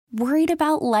Worried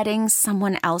about letting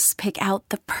someone else pick out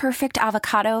the perfect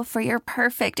avocado for your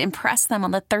perfect impress them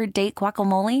on the third date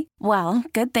guacamole? Well,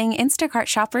 good thing Instacart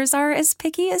shoppers are as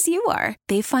picky as you are.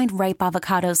 They find ripe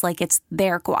avocados like it's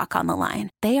their guac on the line.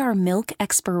 They are milk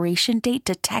expiration date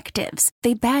detectives.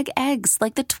 They bag eggs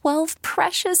like the 12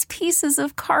 precious pieces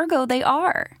of cargo they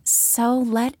are. So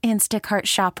let Instacart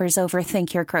shoppers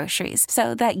overthink your groceries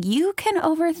so that you can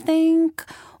overthink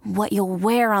what you'll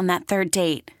wear on that third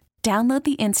date. Download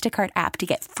the Instacart app to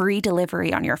get free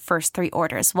delivery on your first 3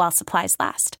 orders while supplies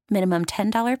last. Minimum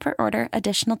 $10 per order.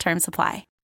 Additional terms apply.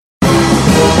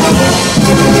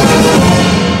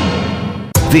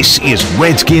 This is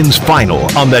Redskins Final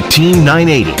on the Team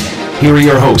 980. Here are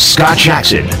your hosts, Scott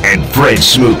Jackson and Fred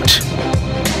Smoot.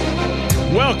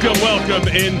 Welcome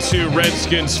into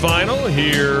Redskins Final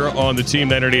here on the Team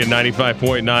 980 at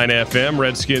 95.9 FM.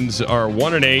 Redskins are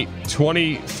 1-8,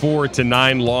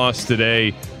 24-9 loss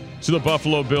today to the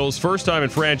Buffalo Bills. First time in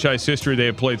franchise history they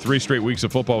have played 3 straight weeks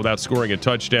of football without scoring a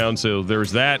touchdown, so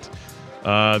there's that.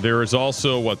 There is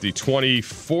also, the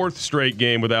 24th straight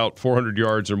game without 400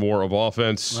 yards or more of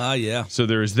offense. Yeah. So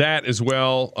there's that as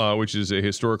well, which is a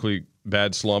historically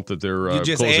bad slump that they're you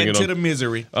just closing add in to on. the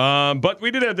misery. But we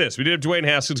did have this. We did have Dwayne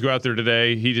Haskins go out there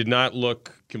today. He did not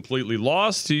look completely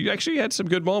lost. He actually had some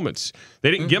good moments. They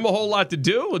didn't give him a whole lot to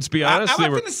do, let's be honest. They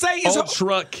were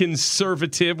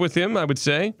ultra-conservative with him, I would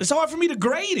say. It's hard for me to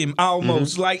grade him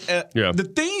almost.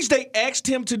 The things they asked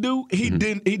him to do, he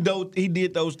didn't. He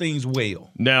did those things well.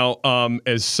 Now,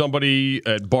 as somebody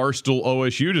at Barstool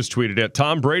OSU just tweeted at,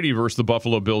 Tom Brady versus the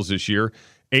Buffalo Bills this year,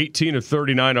 18 of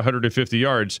 39, 150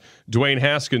 yards. Dwayne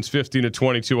Haskins, 15 of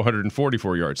 22,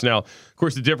 144 yards. Now, of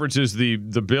course, the difference is the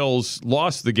Bills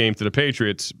lost the game to the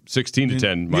Patriots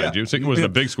 16-10, mind you. So it wasn't a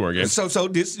big scoring game. So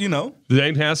this,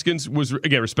 Dwayne Haskins was,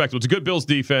 again, respectable. It's a good Bills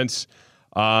defense.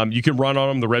 You can run on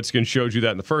them. The Redskins showed you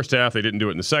that in the first half. They didn't do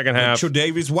it in the second half.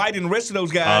 Tre'Davious White and the rest of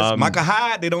those guys, Micah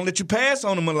Hyde, they don't let you pass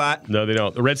on them a lot. No, they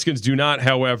don't. The Redskins do not,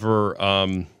 however,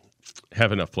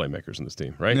 have enough playmakers in this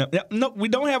team, right? No, we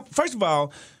don't have. First of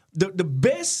all, the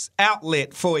best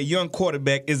outlet for a young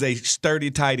quarterback is a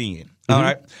sturdy tight end. All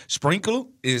right, Sprinkle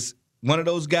is one of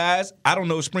those guys. I don't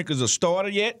know if Sprinkle's a starter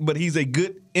yet, but he's a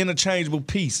good interchangeable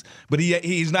piece. But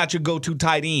he's not your go-to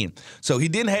tight end. So he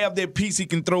didn't have that piece he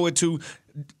can throw it to.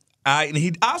 And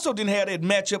he also didn't have that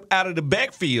matchup out of the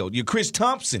backfield. Your Chris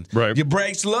Thompson, your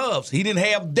Bryce Loves. He didn't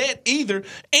have that either.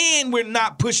 And we're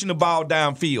not pushing the ball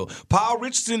downfield. Paul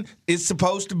Richardson is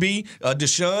supposed to be a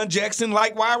Deshaun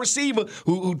Jackson-like wide receiver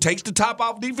who takes the top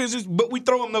off defenses, but we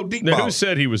throw him no deep balls. Who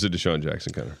said he was a Deshaun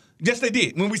Jackson kind of? Yes, they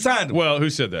did when we signed him. Well,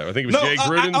 who said that? I think it was Jay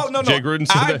Gruden. No. Jay Gruden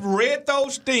said I've read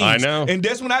those things. I know. And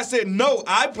that's when I said, no,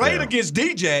 I played against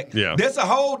D-Jack. Yeah. That's a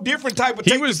whole different type of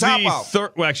take the top off.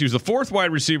 He was the 4th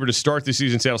wide receiver to start the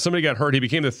season in Seattle. Somebody got hurt. He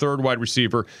became the 3rd wide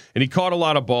receiver, and he caught a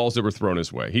lot of balls that were thrown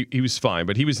his way. He was fine,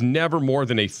 but he was never more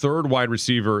than a 3rd wide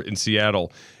receiver in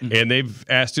Seattle. And they've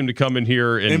asked him to come in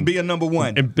here and be a number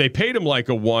 1. And they paid him like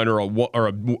a 1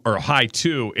 or a high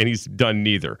 2, and he's done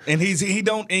neither. And he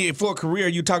don't, for a career,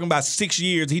 you're talking about 6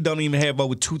 years, he don't even have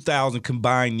over 2,000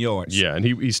 combined yards. Yeah, and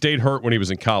he stayed hurt when he was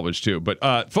in college, too. But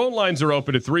phone lines are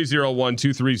open at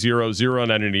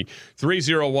 301-230-0980,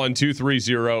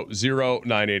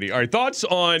 301-230-0980. All right, thoughts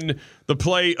on the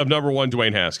play of number 1,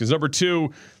 Dwayne Haskins. Number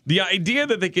 2, the idea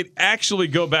that they could actually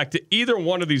go back to either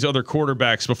one of these other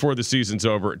quarterbacks before the season's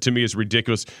over, to me, is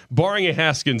ridiculous, barring a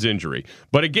Haskins injury.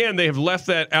 But again, they have left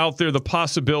that out there, the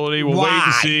possibility. We'll wait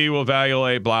and see, we'll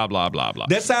evaluate, blah, blah, blah, blah.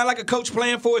 That sounds like a coach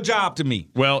playing for a job to me.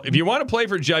 Well, if you want to play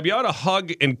for a job, you ought to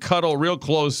hug and cuddle real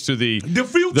close to the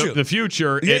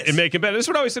future yes. and make it better. This is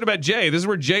what I always said about Jay. This is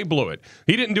where Jay blew it.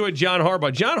 He didn't do it John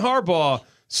Harbaugh. John Harbaugh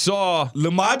saw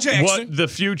Lamar Jackson, what the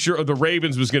future of the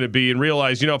Ravens was going to be and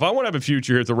realized, if I want to have a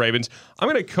future here at the Ravens, I'm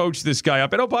going to coach this guy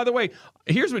up. And, by the way,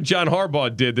 here's what John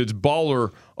Harbaugh did that's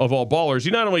baller of all ballers.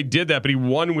 He not only did that, but he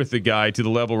won with the guy to the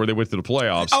level where they went to the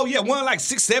playoffs. Oh, yeah, won like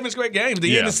 6, 7 straight games at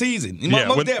the end of the season.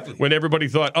 Most definitely. When everybody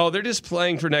thought, they're just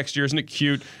playing for next year. Isn't it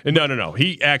cute? And no.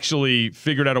 He actually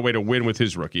figured out a way to win with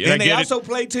his rookie. And they also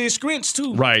played to his strengths,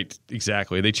 too. Right,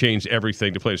 exactly. They changed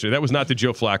everything to play. So that was not the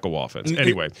Joe Flacco offense.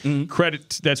 Anyway,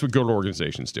 credit, that's what good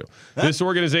organizations do. This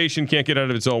organization can't get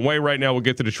out of its own way right now. We'll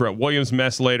get to the Trent Williams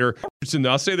mess later.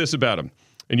 I'll say this about him.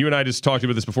 And you and I just talked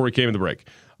about this before we came in the break.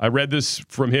 I read this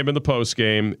from him in the post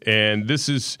game, and this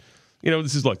is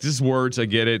words. I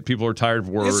get it. People are tired of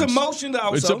words. It's emotion,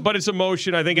 also. But it's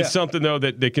emotion. I think it's something, though,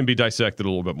 that can be dissected a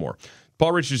little bit more.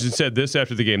 Paul Richardson said this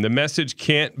after the game. The message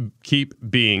can't keep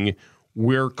being,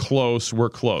 we're close, we're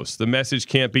close. The message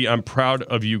can't be, I'm proud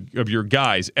of you, of your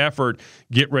guys' effort.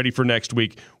 Get ready for next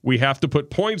week. We have to put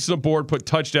points on the board, put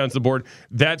touchdowns on the board.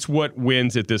 That's what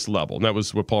wins at this level. And that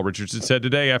was what Paul Richardson said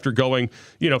today after going,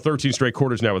 13 straight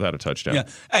quarters now without a touchdown. Yeah.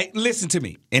 Hey, listen to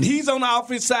me. And he's on the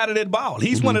offense side of that ball.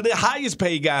 He's one of the highest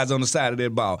paid guys on the side of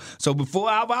that ball. So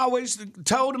I've always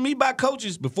told me by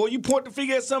coaches, before you point the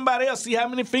finger at somebody else, see how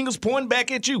many fingers pointing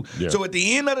back at you. Yeah. So at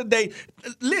the end of the day,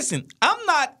 listen, I'm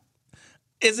not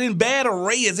as in bad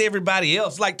array as everybody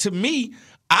else. Like, to me,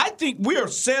 I think we're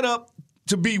set up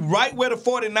to be right where the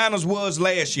 49ers was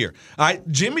last year. All right,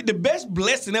 the best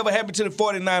blessing ever happened to the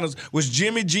 49ers was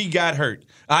Jimmy G got hurt.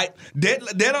 All right,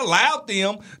 that allowed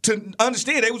them to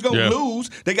understand they was going to lose.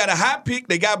 They got a high pick.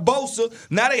 They got Bosa.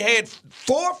 Now they had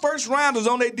 4 first-rounders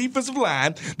on their defensive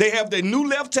line. They have their new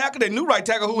left tackle, their new right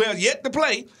tackle who has yet to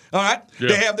play. All right,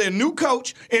 They have their new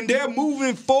coach, and they're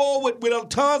moving forward with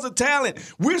tons of talent.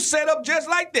 We're set up just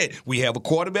like that. We have a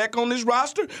quarterback on this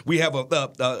roster. We have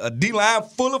a D-line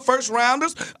full of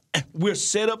first-rounders. We're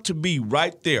set up to be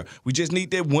right there. We just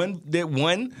need that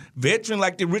one veteran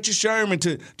like the Richard Sherman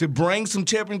to bring some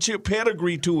championship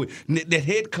pedigree to it. The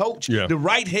head coach, the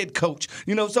right head coach.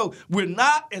 So we're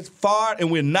not as far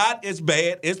and we're not as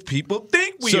bad as people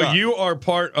think we are. So you are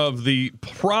part of the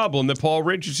problem that Paul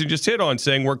Richardson just hit on,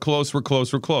 saying we're close, we're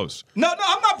close, we're close. No,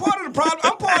 I'm not part of the problem.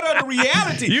 I'm part of the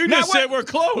reality. You just said we're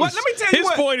close. Let me tell you His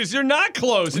point is you're not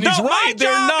close, and he's right.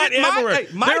 They're not everywhere.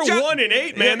 They're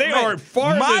 1-8, man. They are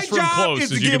farthest from close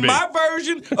as you can be. My job is to get my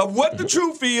version of what the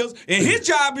truth is, and his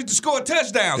job is to score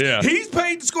touchdowns. Yeah. He's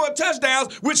paid to score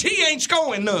touchdowns, which he ain't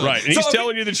scoring none. Right, and he's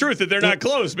telling you the truth that they're not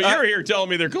close, but you're here telling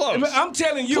me they're close. I'm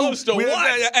telling you. Close to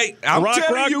what? Hey, I'm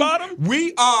telling you, bottom?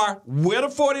 we are where the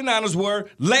 49ers were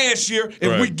last year.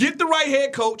 If we get the right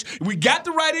head coach, we got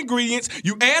the right ingredients,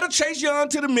 you add a Chase Young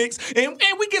to the mix, and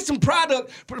we get some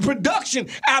production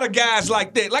out of guys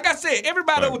like that. Like I said,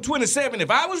 everybody over 27,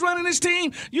 if I was running this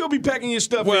team, you'll be packing your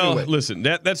stuff anyway. Listen,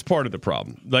 that's part of the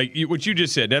problem. Like what you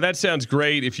just said. Now that sounds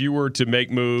great if you were to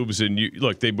make moves and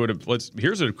they would have.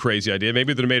 Here's a crazy idea.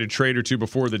 Maybe they'd have made a trade or two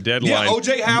before the deadline. Yeah,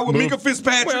 O.J. Howard, Mika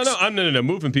Fitzpatrick. Well, no,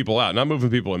 moving people out, not moving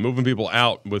people in, moving people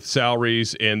out with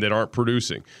salaries and that aren't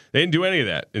producing. They didn't do any of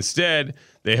that. Instead,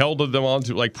 they held them on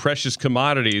to like precious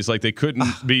commodities, like they couldn't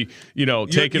be,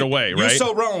 taken away. Right? You're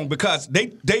so wrong because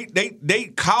they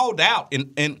called out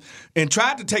and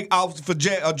tried to take off for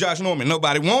Josh Norman.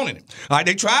 Nobody wanted him. Like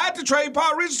they tried to trade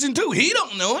Paul Richardson too. He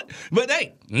don't know it, but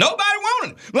nobody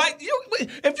wanted him. Like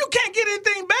if you can't get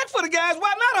anything back for the guys,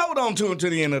 why not hold on to him to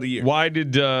the end of the year? Why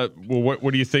did?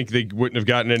 What do you think they wouldn't have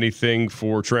gotten anything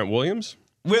for Trent Williams?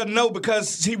 Well, no,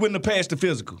 because he wouldn't have passed the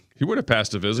physical. He would have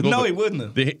passed the physical. No, he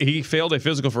wouldn't have. He failed a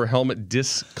physical for helmet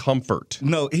discomfort.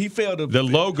 No, he failed. The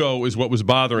logo is what was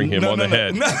bothering him on the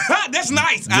head. No, that's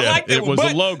nice. I like that. It was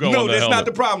the logo on the helmet. No, that's not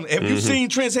the problem. Have you seen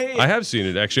Trent's head? I have seen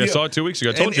it, actually. I saw it 2 weeks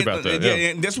ago. I told you about that. Yeah,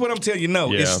 and that's what I'm telling you.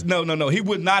 No, no. He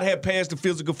would not have passed the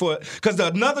physical for it. Because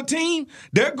another team,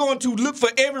 they're going to look for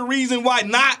every reason why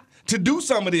not to do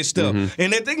some of this stuff.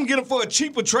 And if they can get him for a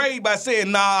cheaper trade by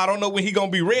saying, I don't know when he's going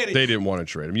to be ready. They didn't want to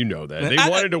trade him. You know that. They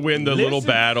wanted to win the little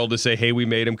battle to say, hey, we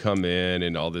made him come in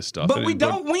and all this stuff. But we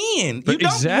don't win. You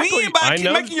don't win by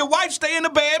making your wife stay in a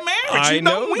bad marriage. I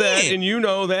know that, and you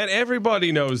know that.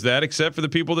 Everybody knows that, except for the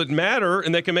people that matter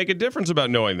and that can make a difference about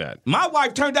knowing that. My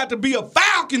wife turned out to be a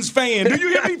Falcons fan. Do you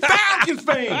hear me? Falcons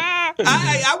fan.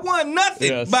 I won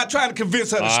nothing by trying to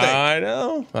convince her to stay. I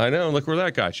know. Look where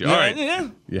that got you. All right.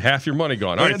 You half your money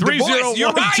gone. All right,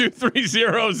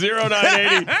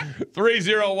 301-230-0980.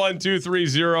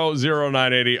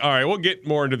 301-230-0980. All right, we'll get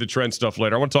more into the trend stuff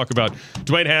later. I want to talk about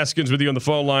Dwayne Haskins with you on the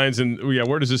phone lines, and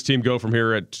where does this team go from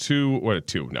here at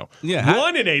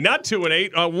 1-8, not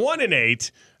 2-8,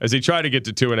 1-8, as they try to get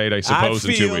to 2-8, I suppose,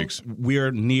 in 2 weeks.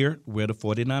 We're near where the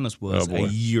 49ers was a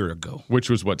year ago. Which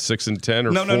was what, 6-10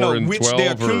 or 4-12? No. Which they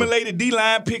accumulated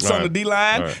D-line picks on the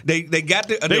D-line. Right. They got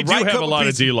the They right do have a lot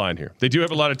pieces. of D-line here. They do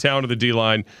have a lot of talent on the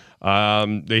D-line.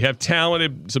 They have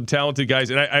some talented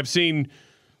guys, and I've seen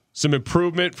some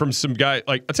improvement from some guys.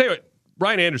 Like, I'll tell you what,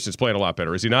 Ryan Anderson's playing a lot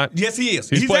better, is he not? Yes, he is.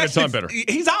 He's playing a ton better.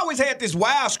 He's always had this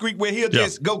wild streak where he'll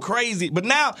just go crazy, but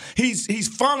now he's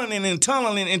funneling and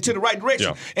tunneling into the right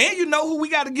direction. Yeah. And you know who we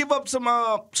got to give up some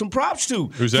props to?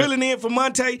 Who's that? Filling in for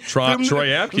Monte. Troy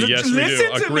Apke. Yes, we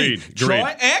do. Agreed. Troy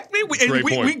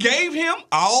Apke. We gave him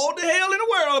all the hell in the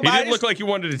world. He didn't look like he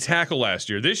wanted to tackle last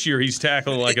year. This year, he's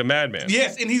tackling like a madman.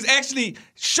 Yes, and he's actually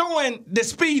showing the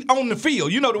speed on the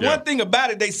field. You know, the one thing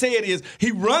about it they said is he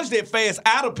runs that fast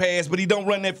out of pass, but he don't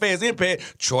run that fast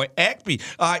impact. Troy Aikby.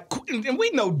 All right, and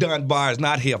we know Dunbar is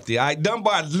not healthy. All right,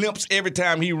 Dunbar limps every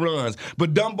time he runs,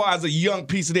 but Dunbar is a young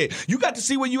piece of that. You got to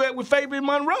see where you at with Fabian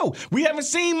Monroe. We haven't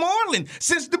seen Marlin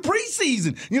since the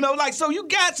preseason. So you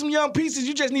got some young pieces.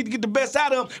 You just need to get the best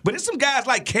out of them. But it's some guys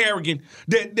like Kerrigan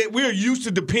that we're used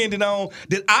to depending on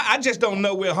that I just don't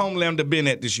know where Homelander been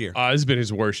at this year. This has been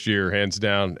his worst year, hands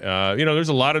down. There's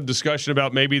a lot of discussion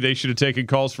about maybe they should have taken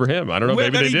calls for him. I don't know.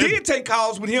 Well, maybe they did take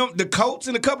calls with him, the Colts,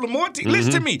 and a couple of more teams. Mm-hmm.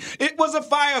 Listen to me. It was a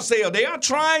fire sale. They are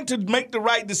trying to make the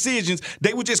right decisions.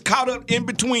 They were just caught up in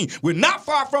between. We're not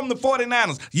far from the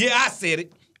 49ers. Yeah, I said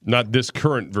it. Not this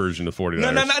current version of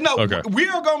 49ers. No. Okay. We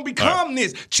are going to become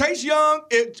this. Chase Young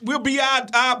will be our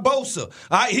Bosa.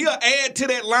 All right? He'll add to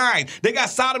that line. They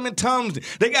got Solomon Thompson.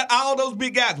 They got all those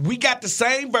big guys. We got the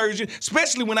same version,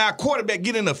 especially when our quarterback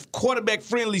get in a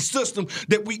quarterback-friendly system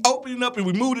that we open it up and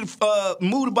we move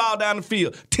the ball down the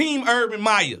field. Team Urban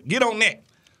Meyer. Get on that.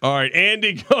 All right,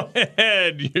 Andy, go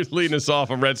ahead. You're leading us off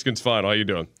on Redskins Final. How you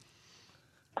doing?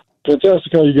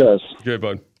 Fantastic. How you guys? Good,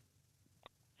 bud.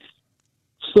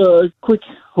 So, a quick,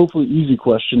 hopefully easy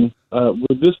question.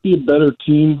 Would this be a better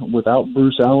team without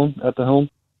Bruce Allen at the helm?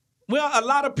 Well, a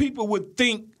lot of people would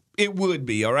think it would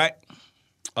be, all right?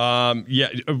 Yeah.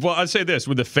 Well, I'd say this.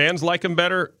 Would the fans like him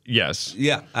better? Yes.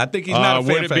 Yeah, I think he's not a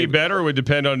fan Would it be better? It would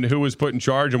depend on who was put in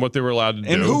charge and what they were allowed to do.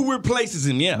 And who replaces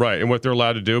him, yeah. Right, and what they're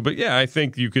allowed to do. But, yeah, I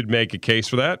think you could make a case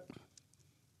for that.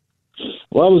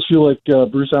 Well, I always feel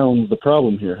like Bruce Allen's the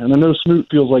problem here. And I know Smoot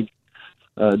feels like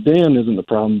Dan isn't the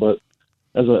problem, but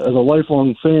as a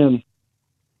lifelong fan,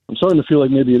 I'm starting to feel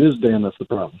like maybe it is Dan that's the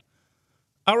problem.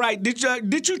 All right, did you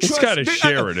trust? He's got to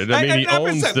share it. He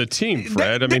owns the team,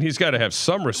 Fred. He's got to have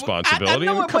some responsibility.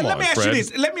 I know, come but on,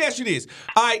 Fred. Let me ask you this.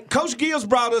 All right, Coach Gibbs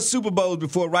brought us Super Bowls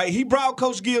before, right? He brought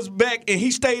Coach Gibbs back, and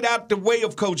he stayed out the way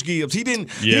of Coach Gibbs. He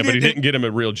didn't. Yeah, but he didn't get him a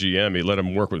real GM. He made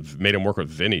him work with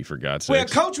Vinny, for God's sake. Well,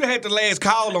 Coach had the last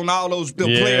call on all those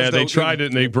players. Yeah, they tried it,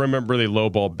 and they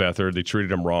lowballed Beathard. They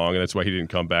treated him wrong, and that's why he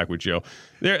didn't come back with Joe.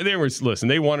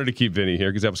 They wanted to keep Vinny here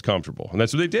because that was comfortable, and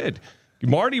that's what they did.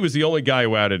 Marty was the only guy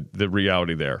who added the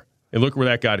reality there. And look where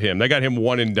that got him. That got him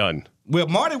one and done. Well,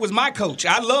 Marty was my coach.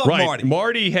 I love Marty.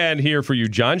 Marty had here for you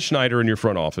John Schneider in your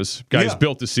front office. Guys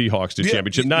built the Seahawks to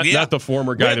championship. Not the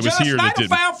former guy that was here that didn't.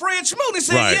 Found Fred Smoot and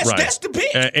said, that's the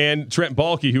pick. And Trent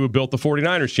Baalke, who built the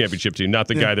 49ers championship team, not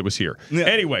the guy that was here. Yeah.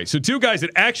 Anyway, so two guys that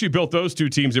actually built those two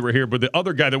teams that were here, but the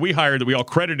other guy that we hired that we all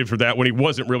credited for that when he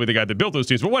wasn't really the guy that built those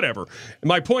teams. But whatever.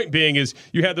 My point being is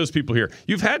you had those people here.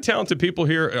 You've had talented people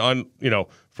here on,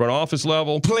 front office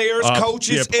level. Players,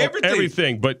 coaches,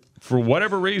 everything. But for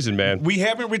whatever reason, man, we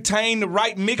haven't retained the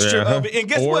right mixture of it. And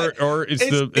guess what? Or it's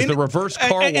the reverse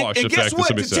car wash effect. And guess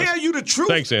what? To tell you the truth,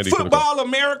 thanks, Andy, Football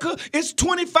America, it's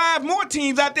 25 more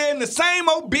teams out there in the same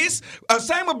abyss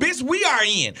we are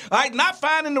in. All right, not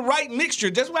finding the right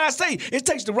mixture. That's what I say. It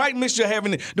takes the right mixture of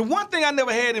having it. The one thing I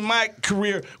never had in my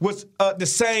career was the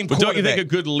same quarterback. But don't you think a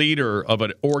good leader of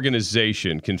an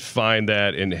organization can find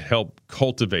that and help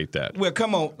cultivate that? Well,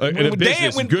 come on.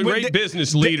 Great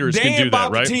business leaders can do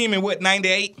that, right? The team in what,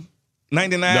 98?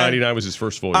 99? 99 was his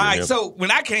first full year. All right, so when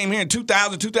I came here in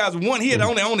 2000, 2001, he had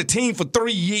only owned the team for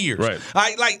 3 years. Right. All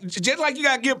right, just like you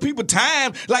got to give people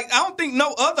time. I don't think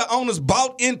no other owners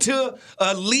bought into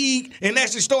a league and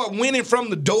actually started winning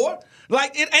from the door.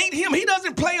 It ain't him. He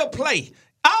doesn't play a play.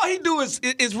 All he do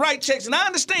is write checks, and I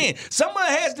understand some of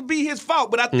it has to be his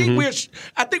fault. But I think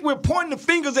we're pointing the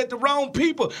fingers at the wrong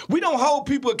people. We don't hold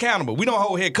people accountable. We don't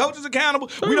hold head coaches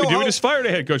accountable. We just fired a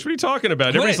head coach. What are you talking about?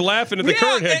 Everybody's laughing at the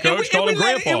current head coach, calling him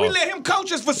grandpa. And we let him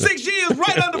coach us for 6 years,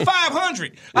 right under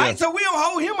 500. All right, so we don't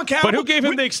hold him accountable. But who gave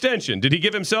him the extension? Did he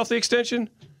give himself the extension?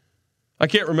 I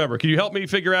can't remember. Can you help me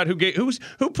figure out who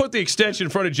put the extension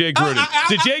in front of Jay Gruden?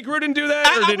 Did Jay Gruden do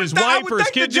that, or did his wife or his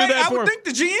kid do that for him? I would think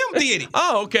the GM did it.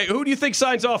 Oh, okay. Who do you think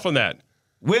signs off on that?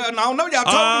 Well, I don't know. Y'all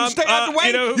told him to stay out the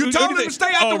way. You told him to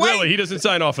stay out the way. Oh, really? He doesn't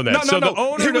sign off on that. No. The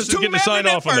owner doesn't get to sign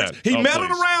off on that. He meddled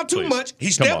around too much.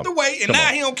 He stepped away, and now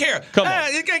he don't care. Come on.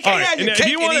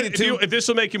 If this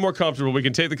will make you more comfortable, we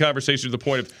can take the conversation to the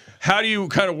point of how do you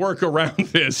kind of work around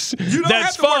this? You don't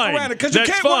have to work around it because you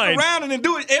can't work around it and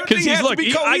do it. Everything has to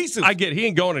be cohesive. I get he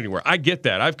ain't going anywhere. I get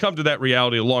that. I've come to that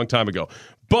reality a long time ago.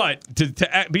 But to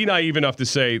be naive enough to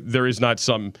say there is not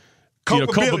some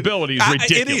culpability is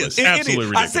ridiculous. Absolutely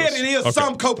ridiculous. I said it is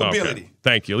some culpability. Okay.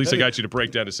 Thank you. At least I got you to break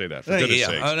down to say that. For goodness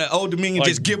sakes. Old Dominion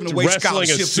just giving away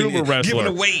scholarships. Wrestling a sumo wrestler.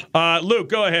 Giving away. Luke,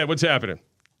 go ahead. What's happening?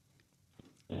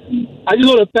 I just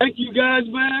want to thank you guys,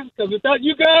 man, because without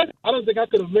you guys, I don't think I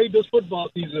could have made this football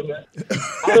season, man.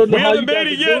 I don't know We how haven't you made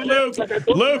guys it yet, are doing Luke.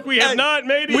 Luke, we have not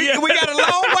made it yet. We got a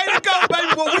long way to go,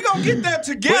 baby. Well, we're going to get that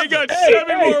together. We got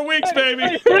 7 more weeks, baby.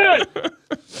 Hey, Fred,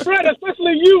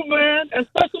 especially you, man.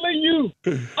 Especially you.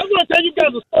 I'm going to tell you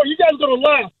guys a story. You guys are going to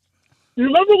laugh. You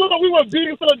remember when we were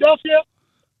beating Philadelphia?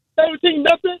 17-0?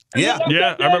 Yeah.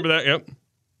 Yeah, I remember that, yep.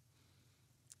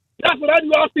 That's what I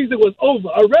knew our season was over.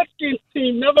 A Redskins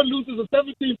team never loses a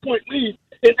 17-point lead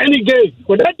in any game.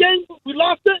 When that game, we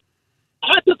lost it,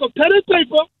 I took a pen and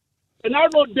paper, and I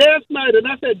wrote Dan Snyder, and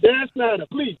I said, Dan Snyder,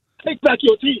 please, take back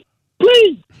your team.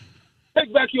 Please,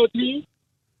 take back your team,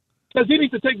 because he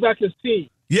needs to take back his team.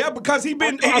 Yeah, because he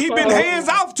been hands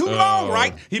off too long,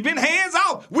 right? He been hands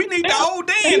off. We need the old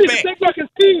Dan He needs back. to take back his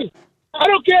team. I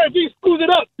don't care if he screws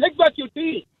it up. Take back your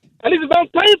team. At least if I'm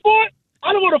paying for it,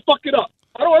 I don't want to fuck it up.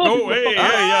 I don't want to fuck it up.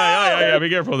 Yeah. Be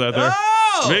careful of that there.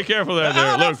 Oh. Be careful of that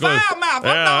there. Look, foul mouth.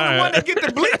 I'm the only one that get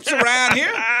the bleeps around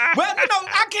here. Well,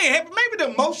 I can't help it. Maybe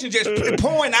the emotion just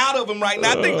pouring out of him right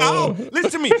now. I think,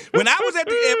 listen to me. When I was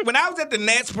at the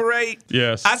Nats parade,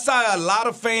 yes, I saw a lot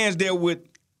of fans there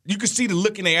you could see the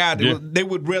look in their eye. They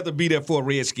would rather be there for a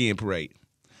Redskin parade.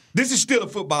 This is still a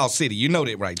football city. You know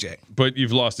that, right, Jack? But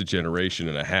you've lost a generation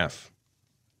and a half.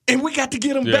 And we got to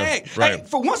get them back. Right. Hey,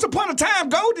 for once upon a time,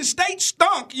 Golden State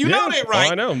stunk. You know that, right?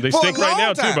 Oh, I know. They stink right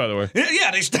now, too, by the way.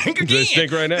 Yeah, they stink again. They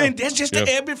stink right now. And that's just the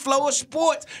ebb and flow of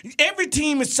sports. Every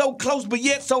team is so close, but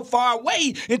yet so far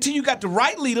away until you got the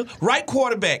right leader, right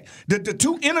quarterback, the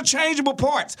two interchangeable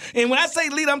parts. And when I say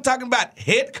leader, I'm talking about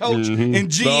head coach and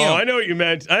GM. Oh, I know what you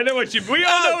meant. We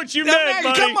all know what you meant,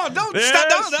 buddy. Come on, don't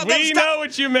stop. We know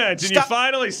what you meant. And you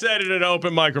finally said it in an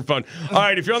open microphone. All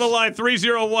right, if you're on the line,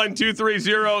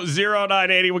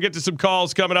 301-230-0980. We'll get to some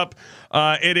calls coming up.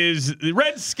 It is the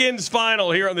Redskins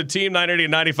final here on the team, 980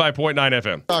 and 95.9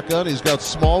 FM. Shotgun. He's got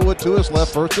Smallwood to his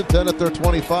left, first and 10 at their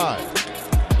 25.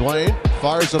 Dwayne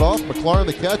fires it off. McLaurin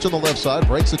the catch on the left side,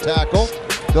 breaks the tackle,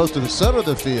 goes to the center of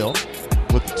the field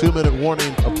with the 2-minute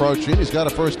warning approaching. He's got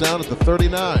a first down at the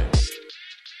 39.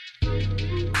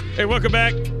 Hey, welcome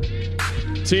back.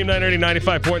 Team 980,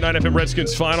 95.9 FM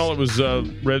Redskins final. It was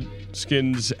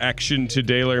Redskins action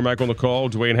today. Larry Michael on the call.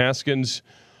 Dwayne Haskins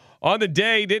on the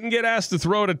day. Didn't get asked to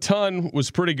throw it a ton.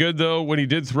 Was pretty good, though. When he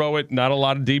did throw it, not a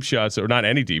lot of deep shots. Or not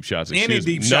any deep shots.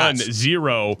 None.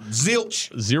 Zero.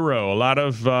 Zilch. Zero. A lot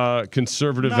of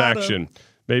conservative action.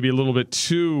 Maybe a little bit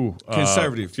too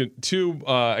conservative.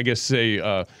 I guess,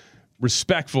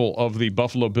 respectful of the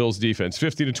Buffalo Bills defense.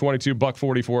 50-22,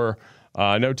 $144.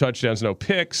 No touchdowns, no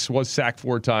picks. Was sacked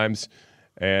 4 times.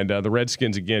 And the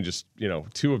Redskins, again, just,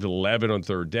 2 of 11 on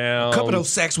third down. A couple of those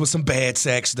sacks were some bad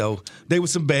sacks, though. They were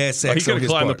some bad sacks. He could have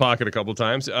climbed the pocket a couple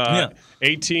times.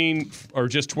 18 or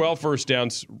just 12 first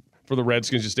downs for the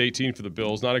Redskins, just 18 for the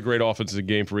Bills. Not a great offensive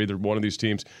game for either one of these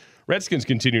teams. Redskins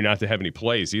continue not to have any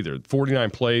plays either. 49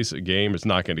 plays a game is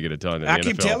not going to get it done in the NFL. I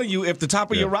keep telling you, if the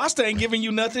top of your roster ain't giving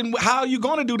you nothing, how are you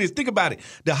going to do this? Think about it.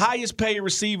 The highest paid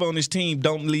receiver on this team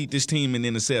don't lead this team in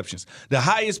interceptions. The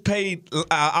highest paid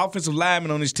offensive lineman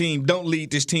on this team don't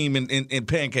lead this team in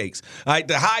pancakes. All right?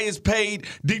 The highest paid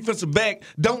defensive back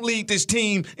don't lead this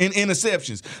team in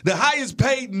interceptions. The highest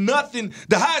paid linebacker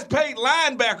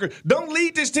don't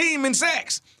lead this team in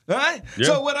sacks. All right? Yeah.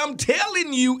 So what I'm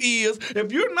telling you is,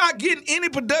 if you're not getting any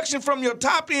production from your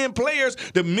top-end players,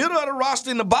 the middle of the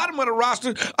roster and the bottom of the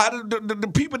roster are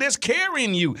the people that's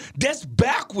carrying you. That's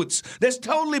backwards. That's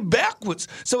totally backwards.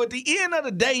 So at the end of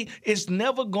the day, it's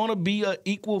never going to be an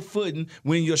equal footing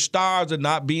when your stars are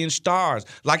not being stars.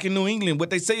 Like in New England, what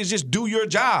they say is just do your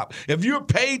job. If you're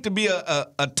paid to be a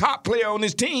top player on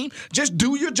this team, just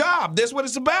do your job. That's what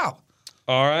it's about.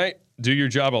 All right. Do your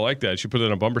job. I like that. You should put it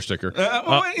on a bumper sticker.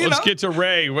 Let's get to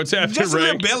Ray. What's happening, just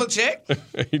Ray? Just a little Belichick.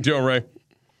 How you doing, Ray?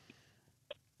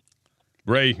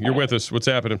 Ray, you're with us. What's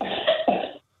happening?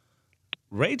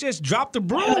 Ray just dropped the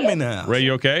broom in the house. Ray,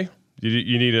 you okay?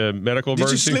 You need a medical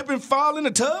emergency? Did you slip and fall in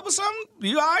the tub or something?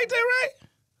 You all right there, Ray?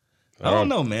 I don't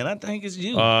know, man. I think it's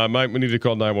you. We need to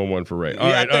call 911 for Ray. All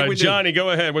right, Johnny, go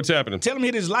ahead. What's happening? Tell him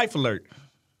hit his life alert.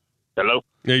 Hello?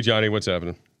 Hey, Johnny, what's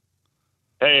happening?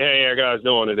 Hey, how you guys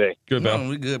doing today? Good, man.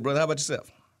 We good, brother. How about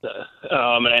yourself?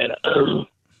 Man,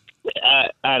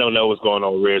 I don't know what's going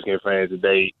on with Redskin fans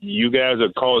today. You guys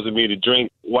are causing me to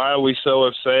drink. Why are we so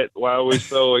upset? Why are we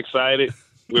so excited?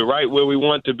 We're right where we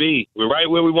want to be.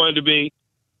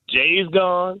 Jay's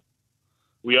gone.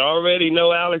 We already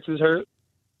know Alex is hurt.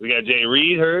 We got Jay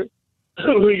Reed hurt.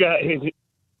 we got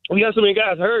so many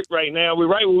guys hurt right now. We're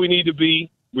right where we need to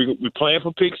be. we're playing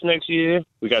for picks next year.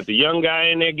 We got the young guy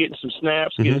in there getting some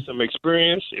snaps, getting some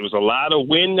experience. It was a lot of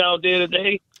wind out there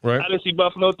today. Right. I didn't see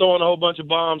Buffalo throwing a whole bunch of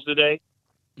bombs today.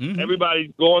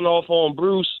 Everybody going off on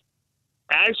Bruce.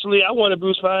 Actually, I wanted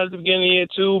Bruce Fires at the beginning of the year,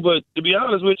 too, but to be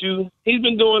honest with you, he's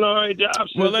been doing all right job.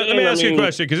 Well, let me ask you a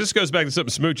question, because this goes back to something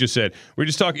Smoot just said.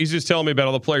 He's just telling me about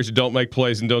all the players who don't make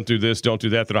plays and don't do this, don't do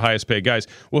that. They're the highest paid guys.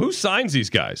 Well, who signs these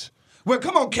guys? Well,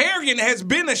 come on, Kerrigan has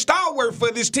been a stalwart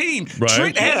for this team. Right.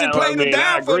 Trent hasn't played him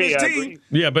down for this team.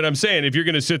 Yeah, but I'm saying if you're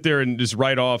going to sit there and just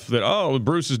write off that, oh,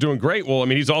 Bruce is doing great. Well, I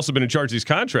mean, he's also been in charge of these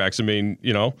contracts. I mean,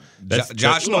 you know,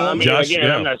 Josh. I'm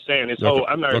not saying his whole.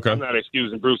 I'm not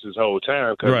excusing Bruce's whole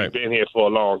time because he's been here for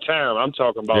a long time. I'm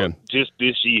talking about just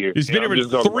this year. He's been here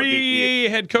with 3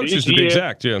 head coaches to be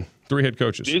exact. Yeah, 3 head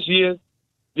coaches. This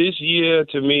year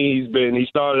to me, he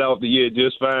started off the year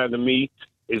just fine to me.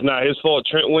 It's not his fault.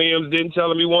 Trent Williams didn't tell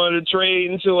him he wanted to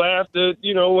trade until after,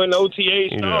 when OTA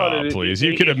started. Oh, please.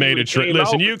 You could have made a trade.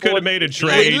 Listen, you could have made a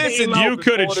trade. You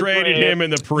could have traded him in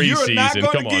the preseason.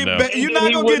 Come on now. You're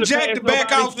not going to get Jack to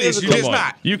back off this. You're just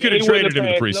not. You could have traded him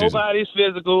in the preseason. Nobody's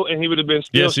physical, and he would have been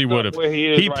still Yes, he would have. where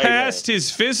he is. He passed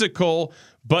his physical,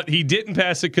 but he didn't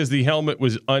pass it because the helmet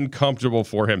was uncomfortable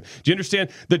for him. Do you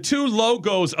understand? The 2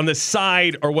 logos on the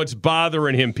side are what's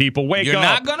bothering him, people. Wake up. You're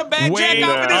not going to back Jack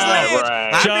off of this ledge.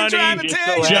 Right. I've been trying to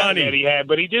tell you. Johnny. That he had,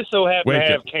 but he just so happened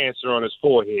to have cancer on his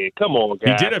forehead. Come on,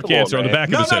 guys. He did have cancer on the back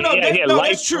of his head. He had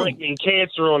life-threatening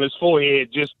cancer on his forehead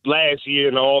just last year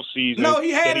in the offseason. No, he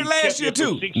had it last year,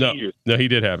 too. No, he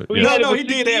did have it. No, he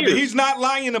did have it. He's not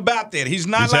lying about that. He's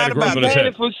not lying about that. He had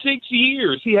it for 6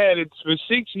 years. He had it for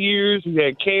 6 years. He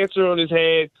had cancer on his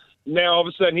head. Now, all of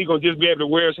a sudden, he's going to just be able to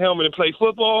wear his helmet and play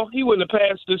football? He wouldn't have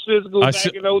passed his physical back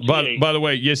in OTAs. By the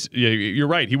way, yes, you're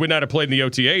right. He would not have played in the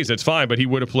OTAs. That's fine, but he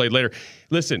would have played later.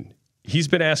 Listen, he's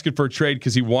been asking for a trade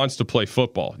because he wants to play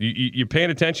football. You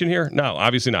paying attention here? No,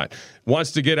 obviously not.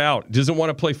 Wants to get out. Doesn't want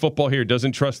to play football here.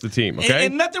 Doesn't trust the team, okay?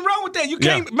 And nothing wrong with that. You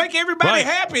can't make everybody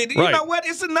happy. You know what?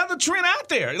 It's another trend out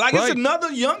there. It's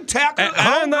another young tackle.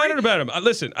 I'm not about him.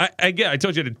 Listen, I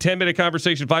told you I had a 10-minute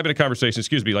conversation, 5-minute conversation,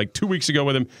 like 2 weeks ago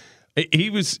with him. He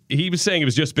was saying it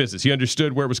was just business. He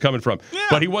understood where it was coming from. Yeah.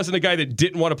 But he wasn't a guy that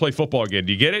didn't want to play football again.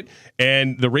 Do you get it?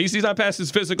 And the reason he's not past his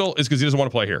physical is because he doesn't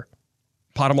want to play here.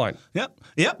 Bottom line.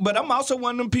 Yep. But I'm also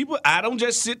one of them people, I don't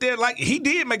just sit there he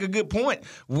did make a good point.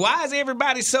 Why is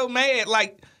everybody so mad?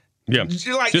 Yeah,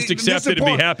 just accept it and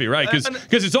be happy, right?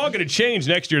 Because it's all going to change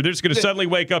next year. They're just going to suddenly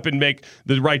wake up and make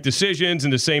the right decisions,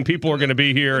 and the same people are going to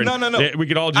be here. And no. We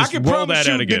could all just roll that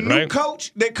out again, right? The new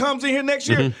coach that comes in here next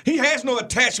year, he has no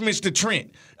attachments to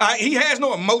Trent. He has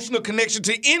no emotional connection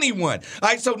to anyone.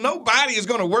 So nobody is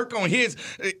going to work on his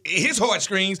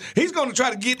heartstrings. He's going to try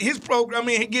to get his program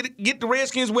and get the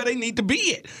Redskins where they need to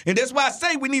be at. And that's why I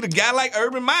say we need a guy like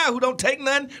Urban Meyer who don't take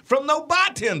nothing from no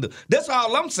bartender. That's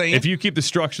all I'm saying. If you keep the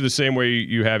structure the same way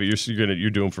you have it, you're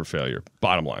doomed for failure.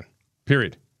 Bottom line.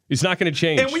 Period. It's not going to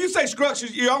change. And when you say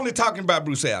structures, you're only talking about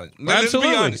Bruce Allen.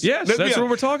 Absolutely. Let's be honest. Yes, that's what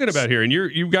we're talking about here. And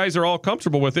you guys are all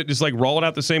comfortable with it, just rolling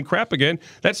out the same crap again.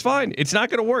 That's fine. It's not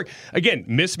going to work. Again,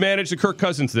 mismanaged the Kirk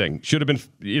Cousins thing. Should have been,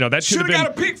 that should have been. Should have got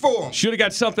a pick for him. Should have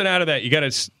got something out of that. You got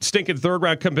a stinking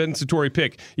 3rd-round compensatory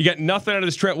pick. You got nothing out of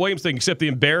this Trent Williams thing except the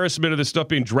embarrassment of this stuff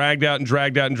being dragged out. And it's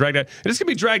going to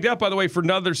be dragged out, by the way, for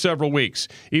another several weeks.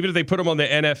 Even if they put him on the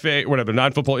NFA, whatever,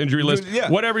 non-football injury list,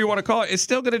 whatever you want to call it, it's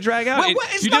still going to drag out. Well,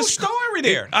 it's no story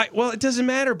there. It doesn't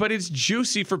matter, but it's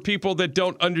juicy for people that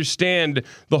don't understand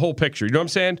the whole picture. You know what I'm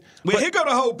saying? Well, here go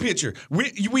the whole picture.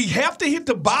 We have to hit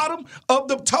the bottom of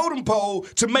the totem pole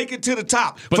to make it to the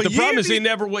top. But the problem is they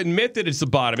never would admit that it's the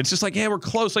bottom. It's just we're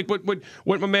close. Like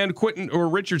what my man Quentin or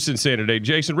Richardson said today.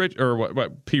 Jason Rich or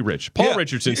what P. Rich. Paul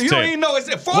Richardson said. You don't even know it's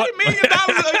 $40 million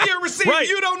a year received. Right.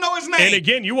 You don't know his name. And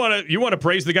again, you want to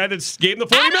praise the guy that gave him the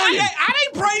 $40 million. I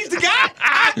didn't praise the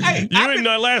guy. You in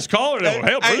the last caller.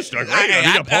 Hell, Bruce, great. We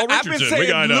got Paul Richardson. I've been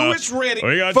saying Louis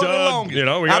Riddick for the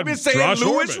longest. I've been saying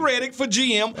Louis Riddick for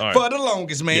GM for the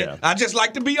longest, man. Yeah. I just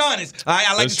like to be honest.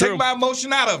 I like to take my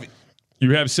emotion out of it.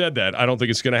 You have said that. I don't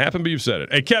think it's going to happen, but you've said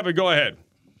it. Hey, Kevin, go ahead.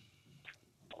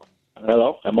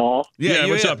 Hello, am I on? Yeah,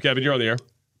 what's up, Kevin? You're on the air.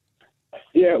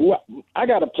 Yeah, well, I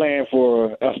got a plan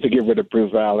for us to get rid of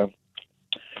Bruce Allen.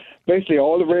 Basically,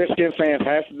 all the Redskin fans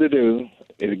have to do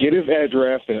is get his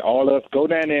address and all of us go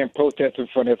down there and protest in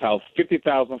front of his house.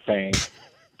 50,000 fans.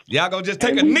 Y'all gonna just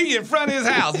take a knee in front of his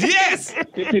house. Yes!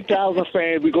 50,000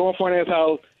 fans. We go in front of his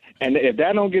house, and if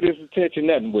that don't get his attention,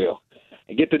 nothing will.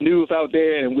 And get the news out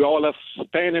there, and we all us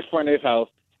stand in front of his house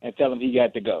and tell him he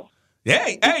got to go.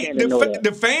 Hey,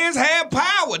 the fans have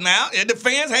power now. The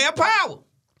fans have power.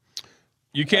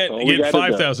 You can't get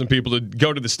 5,000 people to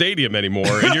go to the stadium anymore,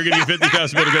 and you're going to get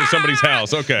 50,000 people to go to somebody's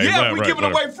house. Okay. Yeah, we're giving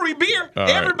away free beer.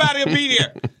 Everybody will be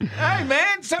there. Hey,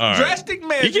 man, some drastic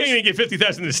measures. You can't even get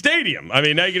 50,000 in the stadium. I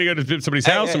mean, now you're going to go to somebody's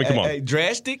house? Come on.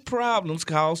 Drastic problems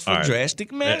calls for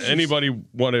drastic measures. Anybody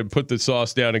want to put the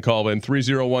sauce down and call in?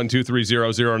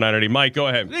 301-230-0980. Mike, go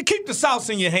ahead. Keep the sauce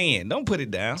in your hand. Don't put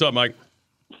it down. What's up, Mike?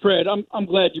 Fred, I'm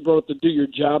glad you brought up the do your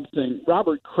job thing.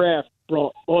 Robert Kraft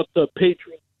bought the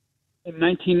Patriots in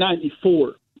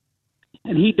 1994,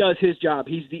 and he does his job.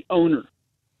 He's the owner.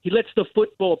 He lets the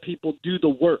football people do the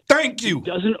work. Thank you. He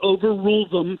doesn't overrule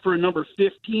them for a number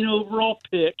 15 overall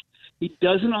pick. He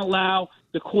doesn't allow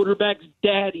the quarterback's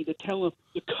daddy to tell him,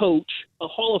 the coach, a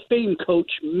Hall of Fame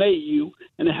coach, Mayu,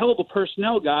 and a hell of a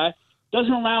personnel guy,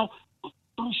 doesn't allow a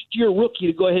first-year rookie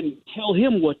to go ahead and tell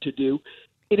him what to do.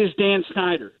 It is Dan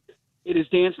Snyder. It is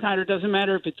Dan Snyder. It doesn't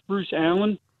matter if it's Bruce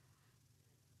Allen,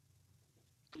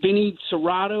 Vinny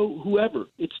Serrato, whoever.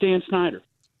 It's Dan Snyder.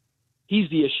 He's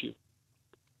the issue.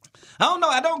 I don't know.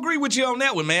 I don't agree with you on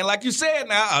that one, man. Like you said,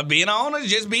 now being an owner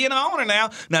is just being an owner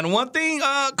now. Now, the one thing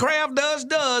Kraft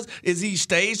does is he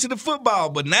stays to the football.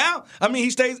 But now, he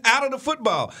stays out of the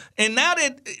football. And now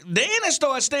that Dan has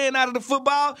started staying out of the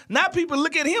football, now people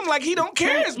look at him like he don't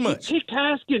care as much. Kick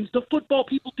Haskins, the football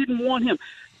people didn't want him.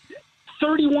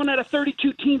 31 out of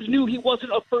 32 teams knew he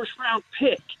wasn't a first-round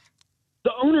pick.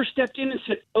 The owner stepped in and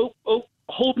said, oh,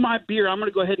 hold my beer. I'm going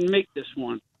to go ahead and make this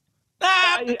one.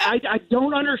 I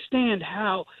don't understand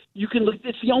how you can look.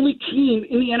 It's the only team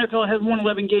in the NFL that has won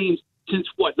 11 games since,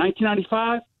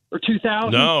 1995 or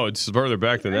 2000? No, it's further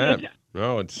back than that.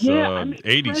 No, it's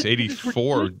 80s,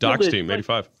 84, Doc's team,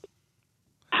 85.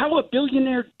 How a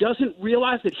billionaire doesn't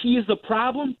realize that he is the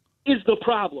problem is the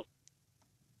problem.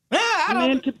 A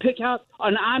man can pick out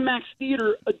an IMAX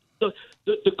theater,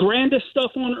 the grandest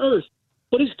stuff on earth.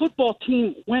 But his football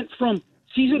team went from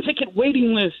season ticket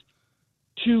waiting list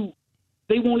to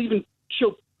they won't even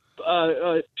show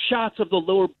shots of the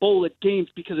lower bowl at games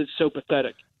because it's so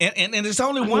pathetic. And there's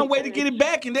only one way to get it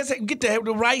back, and that's get to have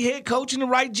the right head coach and the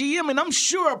right GM. And I'm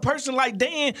sure a person like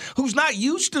Dan, who's not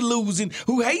used to losing,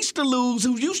 who hates to lose,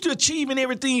 who's used to achieving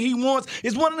everything he wants,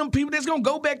 is one of them people that's going to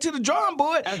go back to the drawing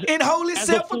board and hold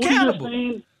himself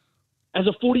accountable. As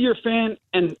a 40-year fan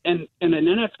and an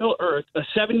NFL or a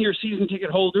 7-year season ticket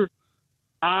holder,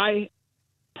 I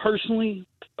personally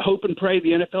hope and pray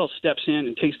the NFL steps in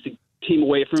and takes the team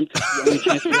away from him. The only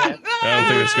chance we have. I don't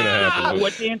think it's going to happen.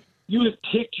 What, Dan? You have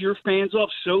ticked your fans off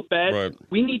so bad. Right.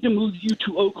 We need to move you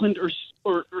to Oakland or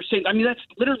St. That's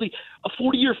literally a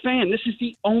 40-year fan. This is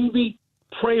the only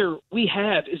prayer we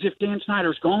have is if Dan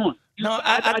Snyder's gone.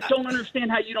 I don't understand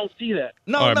how you don't see that.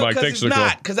 No, because it's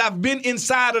not. Because I've been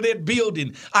inside of that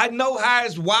building. I know how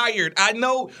it's wired. I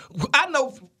know.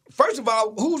 First of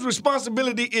all, whose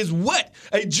responsibility is what?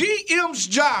 A GM's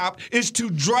job is to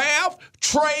draft,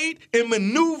 trade, and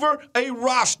maneuver a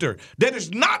roster. That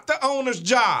is not the owner's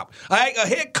job. All right? A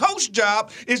head coach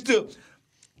job is to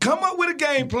come up with a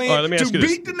game plan to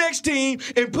beat the next team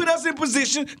and put us in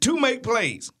position to make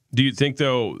plays. Do you think,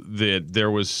 though, that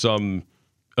there was some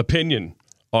opinion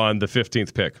on the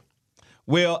 15th pick?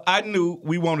 Well, I knew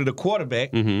we wanted a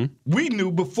quarterback. Mm-hmm. We knew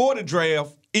before the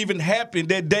draft even happened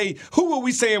that day, who were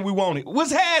we saying we wanted? It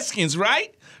was Haskins,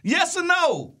 right? Yes or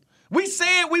no? We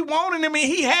said we wanted him, and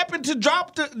he happened to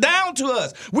drop down to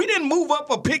us. We didn't move up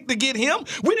a pick to get him.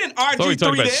 We didn't RG3 that. We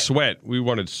talked about Sweat. We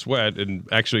wanted Sweat, and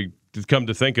actually, to come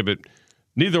to think of it,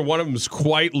 neither one of them's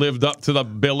quite lived up to the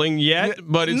billing yet,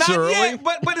 but it's not early. Yet,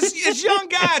 but it's young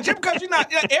guys. Just because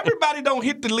everybody don't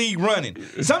hit the league running.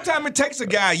 Sometimes it takes a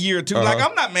guy a year or two. Uh-huh. Like,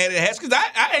 I'm not mad at Haskins.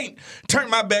 I ain't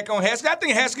turned my back on Haskins. I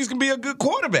think Haskins can be a good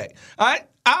quarterback. All right?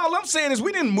 All I'm saying is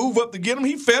we didn't move up to get him.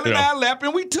 He fell in our lap,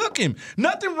 and we took him.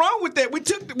 Nothing wrong with that. We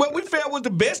took what we felt was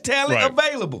the best talent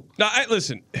available. Now,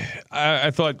 listen,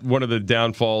 I thought one of the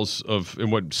downfalls of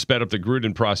and what sped up the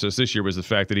Gruden process this year was the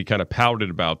fact that he kind of pouted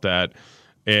about that.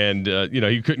 And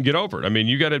he couldn't get over it. I mean,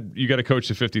 you got to coach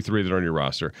the 53 that are on your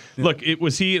roster. Yeah. Look,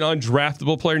 was he an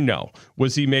undraftable player? No.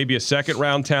 Was he maybe a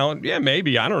second-round talent? Yeah,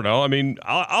 maybe. I don't know. I mean,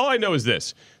 all I know is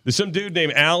this. There's some dude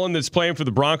named Allen that's playing for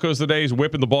the Broncos today. He's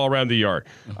whipping the ball around the yard.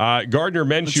 Gardner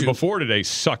Minshew before today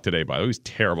sucked today, by the way. He was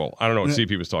terrible. I don't know what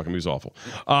CP was talking. He was awful.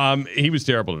 He was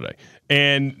terrible today.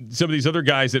 And some of these other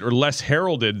guys that are less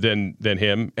heralded than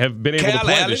him have been able to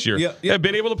play this year. Have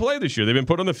been able to play this year. They've been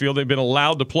put on the field. They've been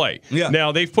allowed to play. Yeah.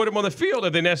 Now, they've put him on the field.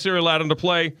 Have they necessarily allowed him to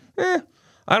play?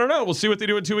 I don't know. We'll see what they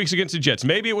do in 2 weeks against the Jets.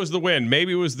 Maybe it was the win.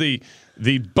 Maybe it was the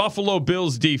Buffalo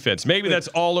Bills defense. Maybe that's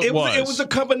all it was. It was a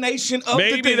combination of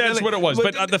Maybe that's what it was.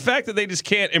 But the fact that they just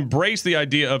can't embrace the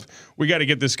idea of we got to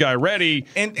get this guy ready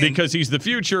because he's the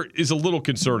future is a little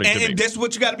concerning to me. And that's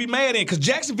what you got to be mad in because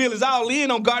Jacksonville is all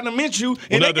in on Gardner Minshew.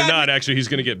 Well, no, they're not. Actually, he's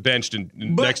going to get benched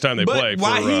next time they play. But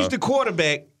while he's the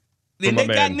quarterback, and they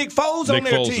got Nick Foles on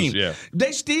their team.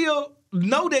 They still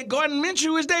know that Gardner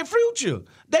Minshew is their future.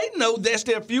 They know that's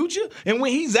their future. And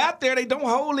when he's out there, they don't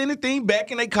hold anything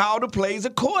back and they call the plays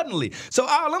accordingly. So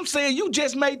all I'm saying, you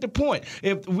just made the point.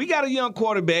 If we got a young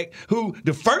quarterback who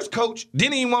the first coach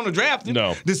didn't even want to draft him.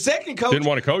 No. The second coach didn't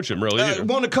want to coach him really either.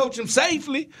 Want to coach him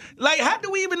safely. Like, how do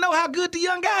we even know how good the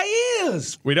young guy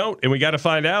is? We don't. And we got to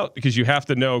find out because you have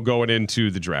to know going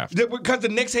into the draft. Because the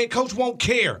next head coach won't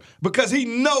care. Because he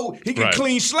know he can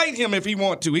clean slate him if he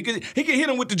want to. He can hit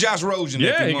him with the Josh Rosen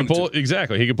if he can pull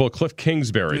exactly. He can pull Cliff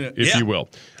Kingsbury. If you will.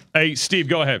 Hey, Steve,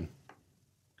 go ahead.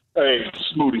 Hey,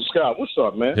 Smoothie Scott, what's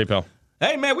up, man? Hey, pal.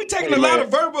 Hey, man, we're taking a lot of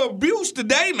verbal abuse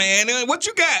today, man. What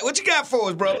you got? What you got for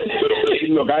us, bro?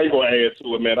 Look, I ain't going to add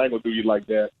to it, man. I ain't going to do you like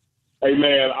that. Hey,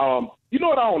 man, you know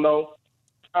what I don't know?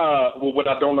 What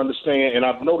I don't understand, and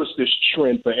I've noticed this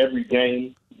trend for every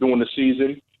game during the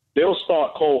season. They'll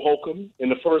start Cole Holcomb in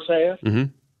the first half,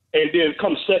 and then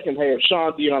come second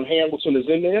half, Dion Hamilton is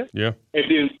in there. Yeah. And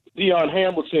then Dion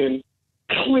Hamilton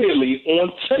clearly on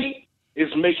tape is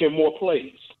making more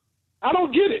plays. I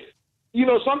don't get it. You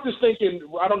know, so I'm just thinking,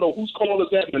 I don't know who's calling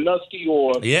that, Minuski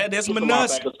or that's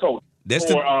Minuski. Coach. That's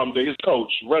his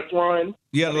coach, Rex Ryan.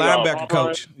 Yeah, the linebacker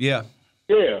coach. Yeah.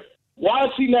 Why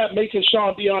is he not making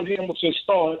Dion Hamilton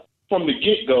start from the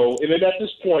get-go? And then at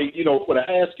this point, you know, for the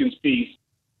Haskins piece,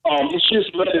 it's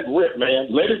just let it rip, man.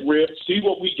 Let it rip. See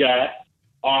what we got.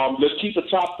 Let's keep the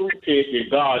top 3 pick.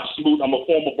 And God, Smooth, I'm a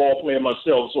former ball player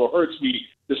myself, so it hurts me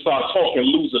to start talking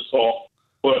loser talk.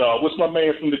 But what's my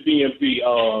man from the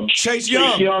DMV? Chase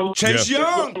Young. Chase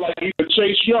Young. Like either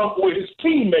Chase Young or his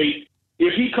teammate,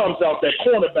 if he comes out, that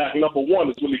cornerback number 1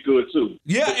 is really good too.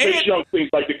 Yeah, and Chase Young seems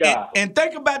like the guy. And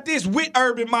think about this with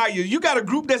Urban Meyer. You got a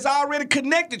group that's already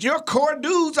connected. Your core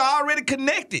dudes are already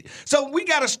connected. So we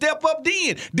got to step up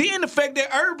then. Then the fact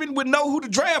that Urban would know who to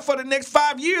draft for the next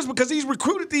 5 years because he's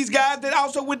recruited these guys that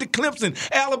also went to Clemson,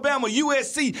 Alabama,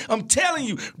 USC. I'm telling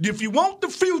you, if you want the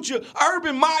future,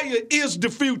 Urban Meyer is the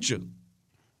future.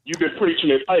 You've been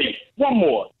preaching it. Hey, one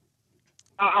more.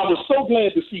 I was so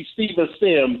glad to see Steven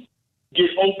Sims get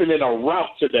open in a route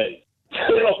today.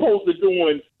 Opposed to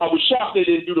doing, I was shocked they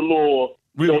didn't do the little,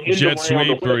 jet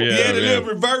sweep or the little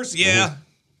reverse, yeah,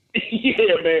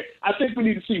 man. I think we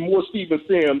need to see more Steven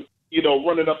Sims,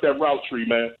 running up that route tree,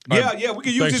 man. Yeah, we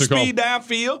can use his speed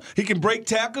downfield. He can break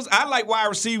tackles. I like wide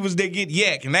receivers that get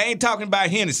yak, and I ain't talking about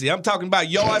Hennessy. I'm talking about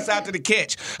yards after the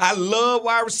catch. I love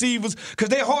wide receivers because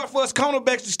they're hard for us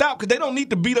cornerbacks to stop because they don't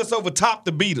need to beat us over top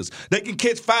to beat us. They can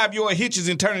catch 5-yard hitches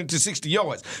and turn it into 60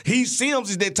 yards. Sims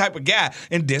is that type of guy,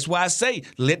 and that's why I say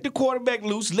let the quarterback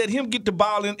loose. Let him get the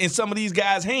ball in some of these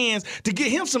guys' hands to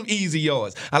get him some easy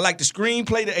yards. I like the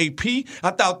screenplay to AP.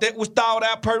 I thought that was thought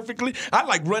out perfectly. I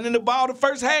like running the ball the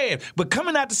first half. But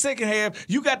coming out the second half,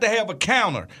 you got to have a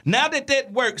counter. Now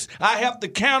that works, I have to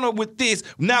counter with this.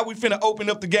 Now we finna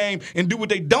open up the game and do what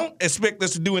they don't expect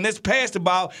us to do, and that's pass the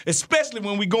ball, especially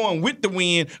when we going with the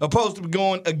win opposed to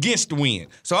going against the win.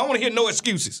 So I want to hear no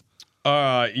excuses.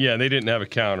 They didn't have a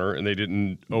counter, and they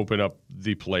didn't open up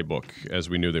the playbook as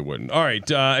we knew they wouldn't. All right,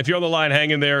 if you're on the line, hang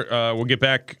in there. We'll get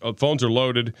back. Phones are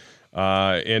loaded.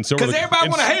 And so because everybody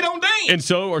want to hate on Dane, and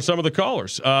so are some of the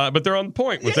callers. But they're on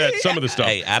point with some of the stuff.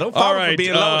 Hey, I don't follow for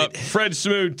being loaded. Fred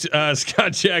Smoot,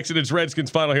 Scott Jackson. It's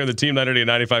Redskins Final here on the Team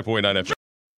 980 and 95.9 FM.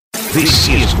 This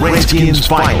is Redskins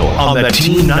Final on the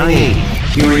Team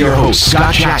 980. Here are your hosts,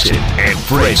 Scott Jackson and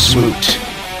Fred Smoot.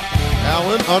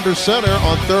 Allen under center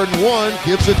on 3rd and 1,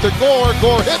 gives it to Gore.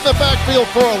 Gore hit the backfield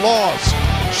for a loss.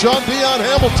 Dion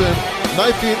Hamilton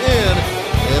knifing in,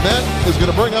 and that is going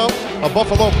to bring out a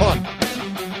Buffalo punt.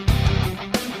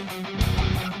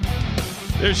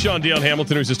 There's Dion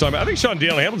Hamilton, who's just talking about. I think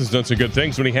Dion Hamilton's done some good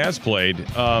things when he has played.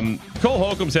 Cole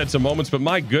Holcomb's had some moments, but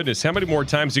my goodness, how many more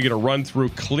times do you get a run through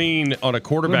clean on a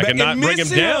quarterback and not bring him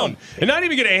down and not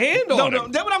even get a hand on him? No,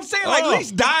 that's what I'm saying. Like, at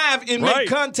least dive and make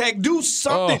contact, do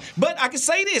something. But I can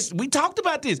say this. We talked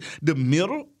about this. The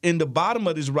middle and the bottom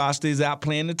of this roster is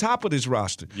outplaying the top of this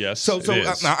roster. Yes, so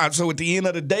at the end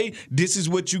of the day, this is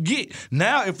what you get.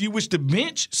 Now, if you wish to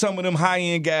bench some of them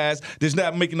high-end guys that's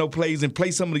not making no plays and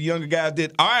play some of the younger guys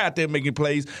that are out there making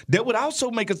plays, that would also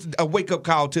make us a wake-up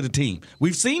call to the team.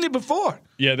 We've seen it before.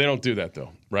 Yeah, they don't do that,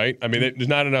 though. right? I mean, there's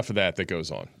not enough of that goes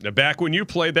on. Now, back when you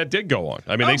played, that did go on.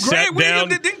 I mean, they sat down.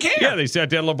 Didn't care. Yeah, they sat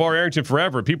down LeVar Arrington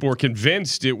forever. People were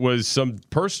convinced it was some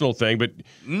personal thing, but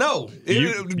no.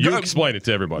 You explain it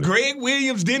to everybody. Greg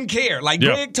Williams didn't care. Like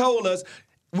Greg told us,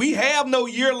 we have no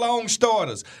year-long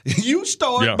starters. You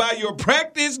start by your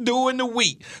practice during the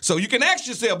week. So you can ask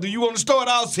yourself, do you want to start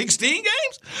all 16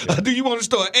 games? Do you want to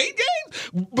start 8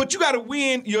 games? But you got to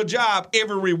win your job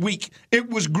every week. It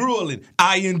was grueling.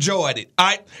 I enjoyed it.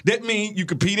 That means you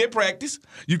compete at practice.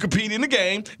 You compete in the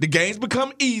game. The games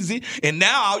become easy. And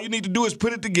now all you need to do is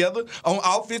put it together on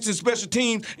offense and special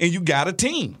teams, and you got a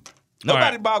team.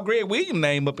 Nobody brought Greg Williams'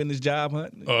 name up in this job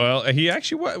hunt. Well, he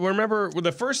actually, remember when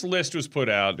the first list was put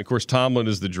out, of course, Tomlin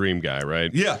is the dream guy,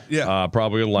 right? Yeah.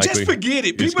 Probably unlikely. Just forget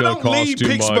it. People don't leave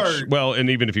Pittsburgh. Much. Well, and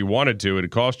even if he wanted to,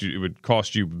 it would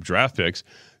cost you draft picks.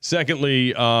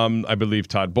 Secondly, I believe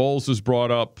Todd Bowles was brought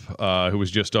up, who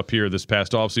was just up here this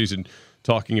past offseason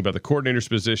talking about the coordinator's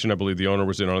position. I believe the owner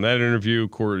was in on that interview,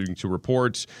 according to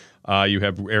reports. You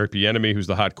have Eric Bieniemy, who's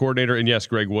the hot coordinator. And, yes,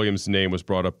 Greg Williams' name was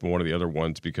brought up in one of the other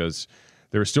ones because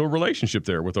there was still a relationship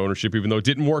there with ownership, even though it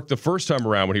didn't work the first time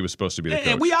around when he was supposed to be the coach.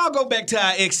 And we all go back to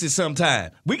our exit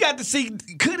sometime. We got to see,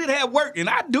 could it have worked? And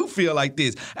I do feel like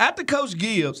this. After Coach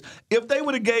Gibbs, if they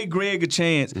would have gave Greg a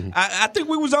chance, I think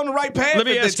we was on the right path. Let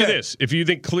me ask you this. If you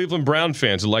think Cleveland Brown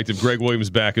fans would like to have Greg Williams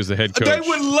back as the head coach. They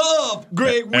would love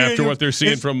Greg Williams. After what they're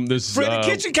seeing from this Freddie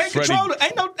Kitchen can't control it.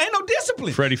 Ain't no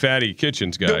discipline. Freddie Fatty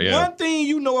Kitchens guy, The one thing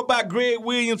you know about Greg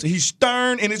Williams, he's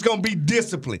stern and it's going to be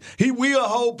discipline. He will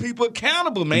hold people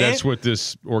accountable, man. And that's what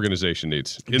this organization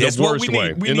needs. In the worst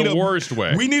way. In the worst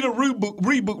way. We need a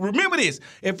reboot. Remember this.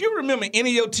 If you remember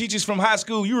any of your teachers from high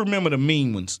school, you remember the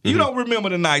mean ones. You don't remember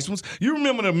the nice ones. You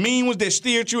remember the mean ones that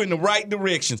steered you in the right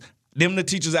directions. Them the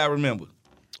teachers I remember.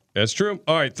 That's true.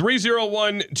 All right,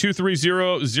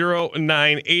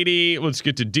 301-230-0980. Let's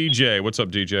get to DJ. What's up,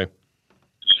 DJ?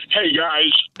 Hey,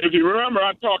 guys. If you remember,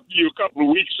 I talked to you a couple of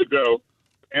weeks ago,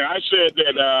 and I said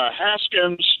that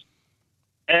Haskins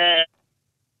and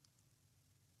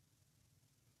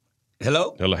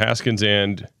Hello, Haskins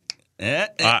and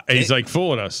he's like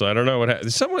fooling us. I don't know what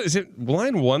happened. Is it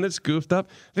line one that's goofed up?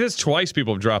 I think it's twice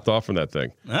people have dropped off from that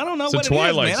thing. I don't know it's what a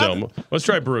Twilight it is, man. Zone. Let's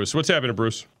try Bruce. What's happening,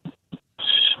 Bruce?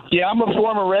 Yeah, I'm a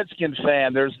former Redskins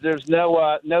fan. There's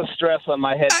no stress on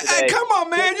my head today. Hey, come on,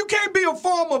 man. You can't be a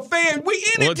former fan. We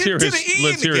in it to the end.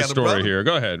 Let's hear his story brother. here.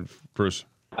 Go ahead, Bruce.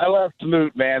 I love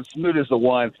Smoot, man. Smoot is the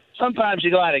one. Sometimes you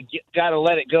gotta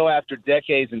let it go after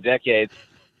decades and decades.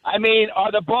 I mean,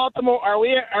 are we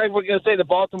going to say the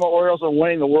Baltimore Orioles are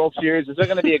winning the World Series? Is there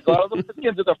going to be a goal? The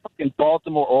Redskins are the fucking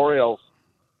Baltimore Orioles.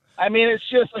 I mean, it's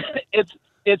just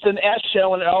it's an S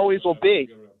show, and it always will be.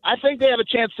 I think they have a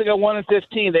chance to go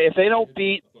 1-15. If they don't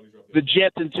beat the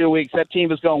Jets in 2 weeks, that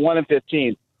team is going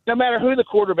 1-15. No matter who the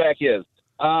quarterback is,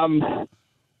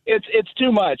 it's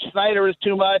too much. Snyder is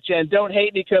too much, and don't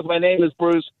hate me because my name is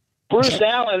Bruce. Bruce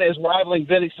Allen is rivaling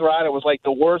Vinny Serrata was like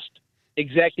the worst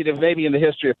executive maybe in the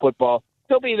history of football.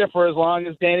 He'll be there for as long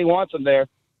as Danny wants him there.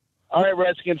 All right,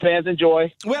 Redskin fans,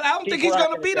 enjoy. Well, I don't think he's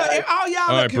going to be there. If all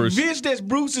y'all are convinced that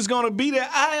Bruce is going to be there,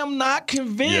 I am not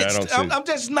convinced. Yeah, I'm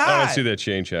just not. I don't see that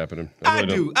change happening. I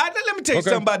do. Let me tell you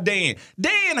something about Dan.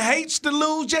 Dan hates to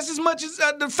lose just as much as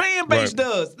the fan base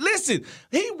does. Listen,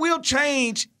 he will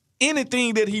change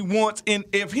anything that he wants, and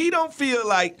if he don't feel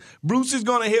like Bruce is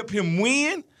going to help him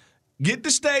win, get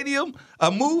the stadium,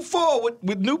 move forward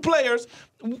with new players.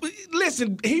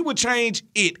 Listen, he would change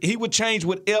it. He would change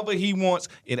whatever he wants.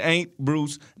 It ain't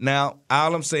Bruce. Now,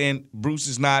 all I'm saying, Bruce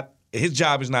is not, his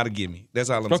job is not a gimme. That's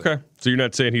all I'm saying. Okay. So you're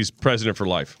not saying he's president for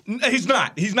life? He's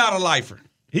not. He's not a lifer.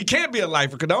 He can't be a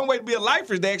lifer because the only way to be a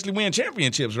lifer is to actually win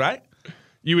championships, right?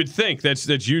 You would think that's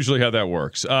usually how that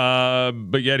works.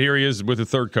 But yet here he is with a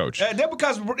third coach. That's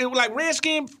because, like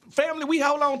Redskin family, we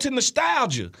hold on to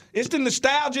nostalgia. It's the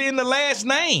nostalgia in the last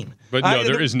name. But no,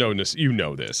 there is no you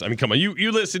know this. I mean, come on.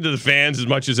 You listen to the fans as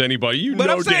much as anybody. You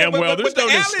know damn well there's no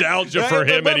nostalgia for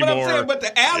him anymore. But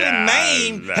the Allen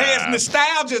name has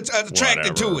nostalgia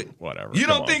attracted to it. Whatever. You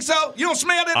don't think so? You don't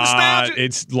smell that nostalgia?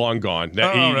 It's long gone.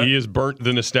 He has burnt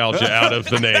the nostalgia out of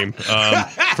the name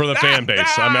for the fan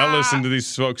base. I'm not listening to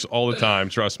these folks all the time.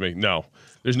 Trust me. No.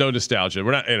 There's no nostalgia.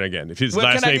 We're not. And again, if his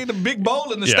last name, can I get a big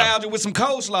bowl of nostalgia with some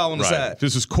coleslaw on the side? If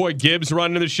this is Coy Gibbs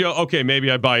running the show, okay, maybe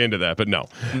I buy into that, but no.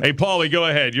 Hey, Paulie, go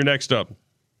ahead. You're next up.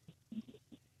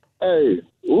 Hey,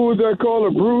 who was that caller,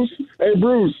 Bruce? Hey,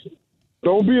 Bruce,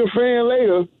 don't be a fan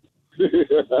later.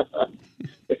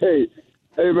 hey,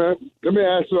 man, let me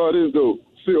ask y'all this though.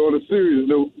 See, on a serious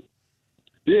note,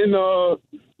 didn't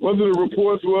one of the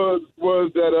reports was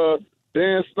that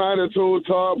Dan Snyder told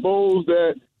Todd Bowles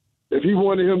that if he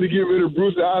wanted him to get rid of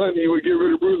Bruce Allen, he would get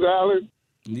rid of Bruce Allen.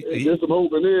 There's some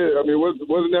hope in there. I mean,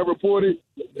 wasn't that reported?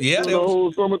 Yeah, the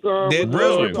whole summertime. That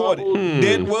was reported.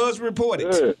 That was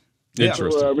reported. Yeah.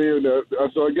 Interesting. So, I mean,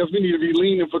 so I guess we need to be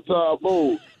leaning for Todd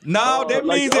Bowles. No, that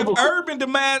means if Urban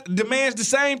demands the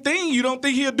same thing, you don't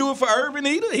think he'll do it for Urban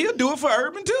either? He'll do it for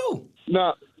Urban too.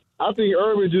 Nah, I think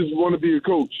Urban just want to be a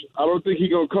coach. I don't think he's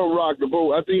going to come rock the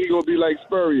boat. I think he's going to be like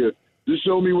Spurrier. Just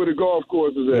show me where the golf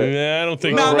course is at. Yeah, I don't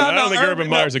think Urban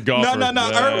Meyer's a golfer.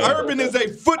 No. Urban is a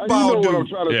football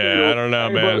dude. I don't know,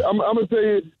 man. I'm going to tell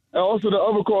you, also the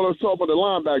other callers talk about the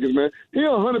linebackers, man. He's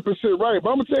 100% right. But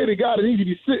I'm going to tell you the guy that needs to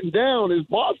be sitting down is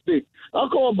Bostic. I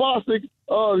call Bostic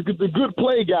the good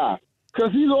play guy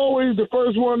because he's always the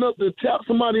first one up to tap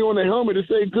somebody on the helmet to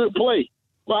say good play.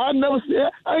 But I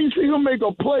ain't see him make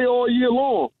a play all year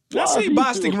long. I see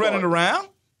Bostic running around.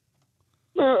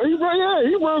 Man, he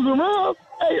runs around.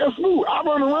 Hey, that's smooth. I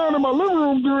run around in my living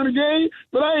room during the game,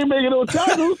 but I ain't making no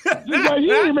tackles. Just like he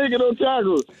ain't making no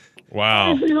tackles.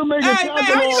 Wow. Smoot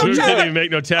didn't even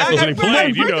make no tackles when he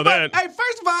played. You know that. Hey,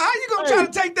 first of all, how you going to try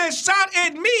to take that shot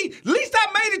at me? At least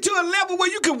I made it to a level where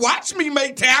you can watch me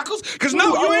make tackles. Because,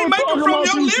 no, you ain't making from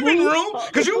your living room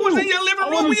because you was in your living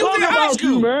room when you was in high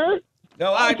school. Man. No,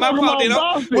 all right, my fault then.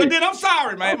 Well, then I'm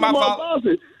sorry, man. My fault.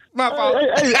 My fault.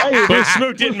 But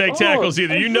Smoot didn't make tackles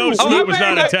either. You know Smoot was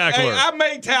not a tackler. I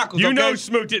made tackles. You know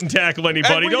Smoot didn't tackle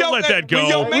anybody. Don't let that go. When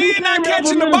your man not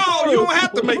catching the ball, you don't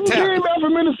have to make tackles. He came back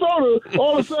from Minnesota,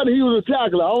 all of a sudden he was a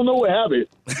tackler. I don't know what happened.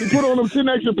 He put on them 10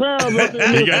 extra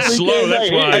pounds. He got slow,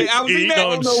 that's why. Hey, I was in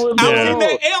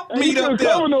that elk meet up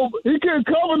there. He couldn't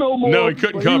cover no more. No, he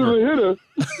couldn't cover. He was a hitter.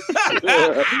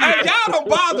 Hey, y'all don't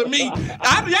bother me.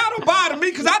 Y'all don't bother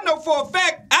me because I know for a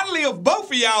fact I live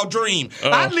both of y'all dream.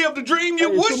 I live the dream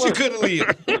you wish you could have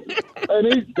lived.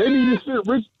 And they need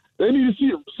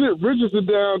to sit Richardson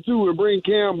down too and bring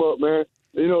Cam up, man.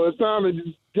 You know, it's time to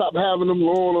just stop having them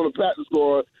going on the practice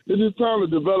squad. It's just time to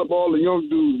develop all the young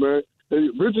dudes, man.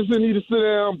 Richardson need to sit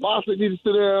down. Bostic need to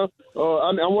sit down.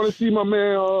 I want to see my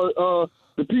man,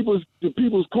 the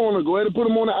people's corner. Go ahead and put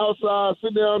him on the outside.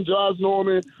 Sit down, Josh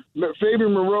Norman,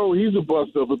 Fabian Moreau. He's a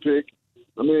bust of a pick.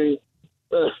 I mean,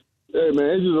 hey man,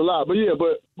 it's just a lot. But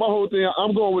my whole thing,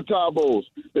 I'm going with Todd Bowles.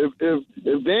 If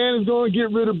Dan is going to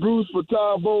get rid of Bruce for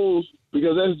Todd Bowles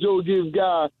because that's Joe Gibbs'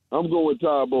 guy, I'm going with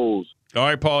Todd Bowles. All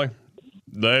right, Paulie.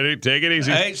 Take it easy.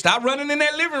 Hey, stop running in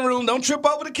that living room. Don't trip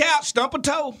over the couch. Stump a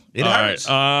toe. It hurts.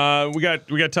 All right.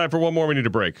 We got time for one more. We need a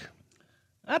break.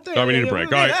 We need a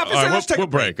break. All right, we'll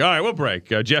break. All right, we'll break.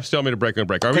 Jeff's telling me to break. All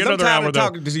right, we got another hour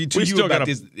though. We still got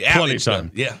plenty of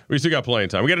time. Yeah, we still got plenty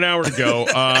of time. We got an hour to go.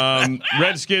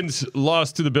 Redskins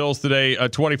lost to the Bills today,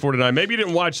 24-9. Maybe you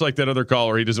didn't watch like that other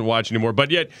caller. He doesn't watch anymore,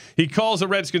 but yet he calls the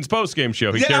Redskins postgame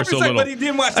show. He cares so little. But he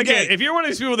didn't watch the game. If you're one of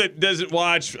these people that doesn't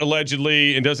watch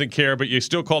allegedly and doesn't care, but you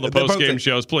still call the postgame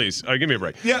shows, please give me a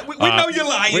break. Yeah, we know you're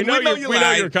lying. We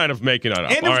know you're kind of making it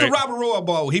up. And it was the Robert Roy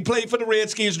Bowl. He played for the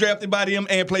Redskins, drafted by them,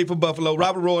 and played for Buffalo.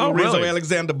 Robert Roy and Lorenzo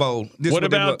Alexander Bowl. What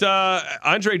about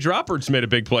Andre Dropperts made a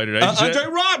big play today? Andre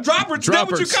Dropperts? Is that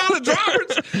what you call it,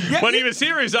 Dropperts? When he was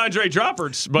here, he was Andre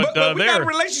Dropperts. But we got a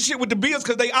relationship with the Bills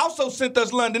because they also sent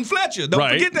us London Fletcher. Don't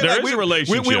forget that. There is a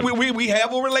relationship. We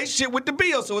have a relationship with the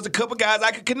Bills, so it's a couple guys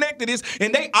I could connect to this.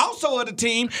 And they also are the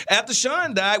team, after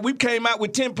Sean died, we came out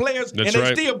with 10 players, and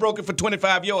they still broke it for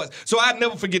 25 yards. So I'd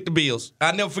never forget the Bills.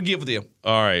 I never forgive them.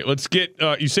 All right, let's get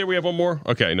you say we have one more?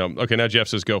 Okay, no. Okay, now Jeff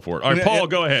says go for it. All right, Paul,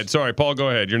 go ahead. Sorry, Paul, go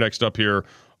ahead. You're next up here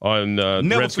on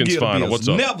Redskins Final. What's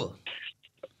up? Never.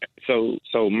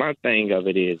 So my thing of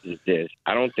it is this.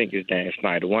 I don't think it's Dan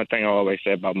Snyder. One thing I always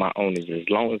say about my owners is as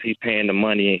long as he's paying the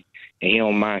money and he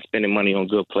don't mind spending money on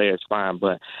good players, fine.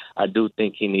 But I do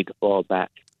think he need to fall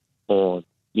back on,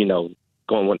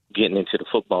 getting into the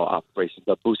football operation.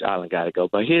 But Bruce Allen got to go.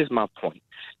 But here's my point.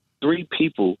 3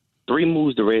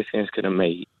 moves the Redskins could have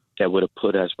made that would have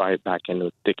put us right back in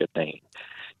the thick of things.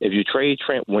 If you trade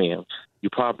Trent Williams, you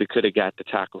probably could have got the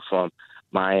tackle from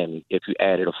Miami if you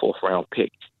added a 4th-round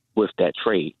pick with that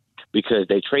trade because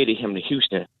they traded him to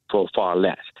Houston for far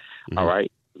less. Mm-hmm. All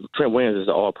right? Trent Williams is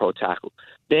an all-pro tackle.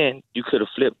 Then you could have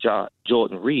flipped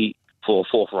Jordan Reed for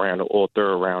a 4th-rounder or a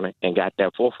 3rd-rounder and got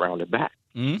that 4th-rounder back.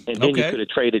 Mm-hmm. And then you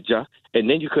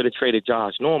could have traded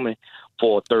Josh Norman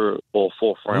for a 3rd or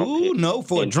 4th-round pick. Ooh, no,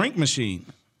 for a drink machine.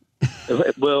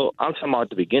 Well, I'm talking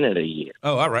about the beginning of the year.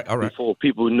 Oh, all right. Before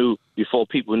people knew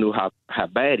how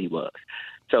bad he was.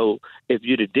 So if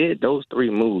you'd have did those 3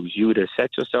 moves, you would have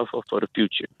set yourself up for the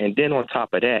future. And then on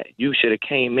top of that, you should have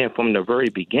came in from the very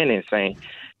beginning saying,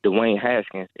 Dwayne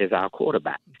Haskins is our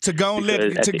quarterback. To go and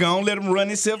let him run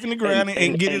himself in the ground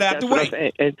and get it out the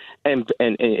way. And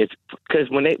because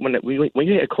when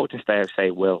you hear coaching staff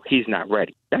say, "Well, he's not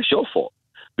ready," that's your fault.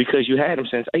 Because you had him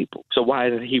since April. So why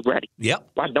isn't he ready?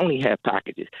 Yep. Why don't he have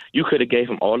packages? You could have gave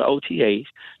him all the OTAs.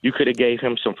 You could have gave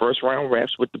him some first-round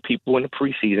reps with the people in the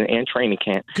preseason and training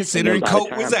camp. Considering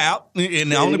Colt was out,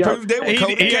 and the only person they were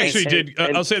Colt. He actually did.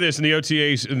 I'll say this: in the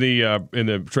OTAs, in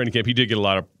the training camp, he did get a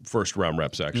lot of first-round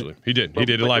reps. Actually, he did. He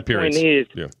did a lot of periods. The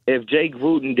point is, if Jake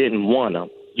Gruden didn't want him,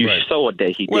 you saw that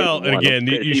he didn't. Well, and again,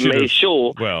 he made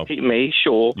sure.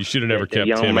 You should have never kept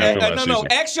him after last season.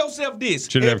 Ask yourself this: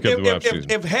 Should have never kept him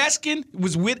if Haskins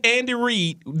was with Andy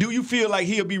Reid, do you feel like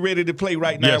he'll be ready to play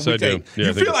right now? Yes, I do. Yeah,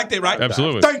 you feel like that, right?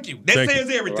 Absolutely. Thank you. That says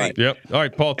everything. Right. Yep. All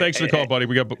right, Paul. Thanks for the call, buddy.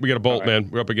 We got a bolt, man.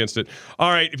 We're up against it.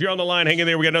 All right, if you're on the line, hang in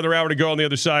there. We got another hour to go on the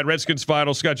other side. Redskins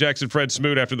final. Scott Jackson, Fred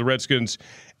Smoot after the Redskins'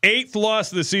 8th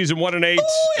loss of the season, 1-8,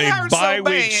 a bye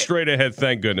week straight ahead.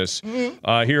 Thank goodness.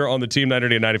 Here on the Team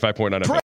 980 and 95.9 FM.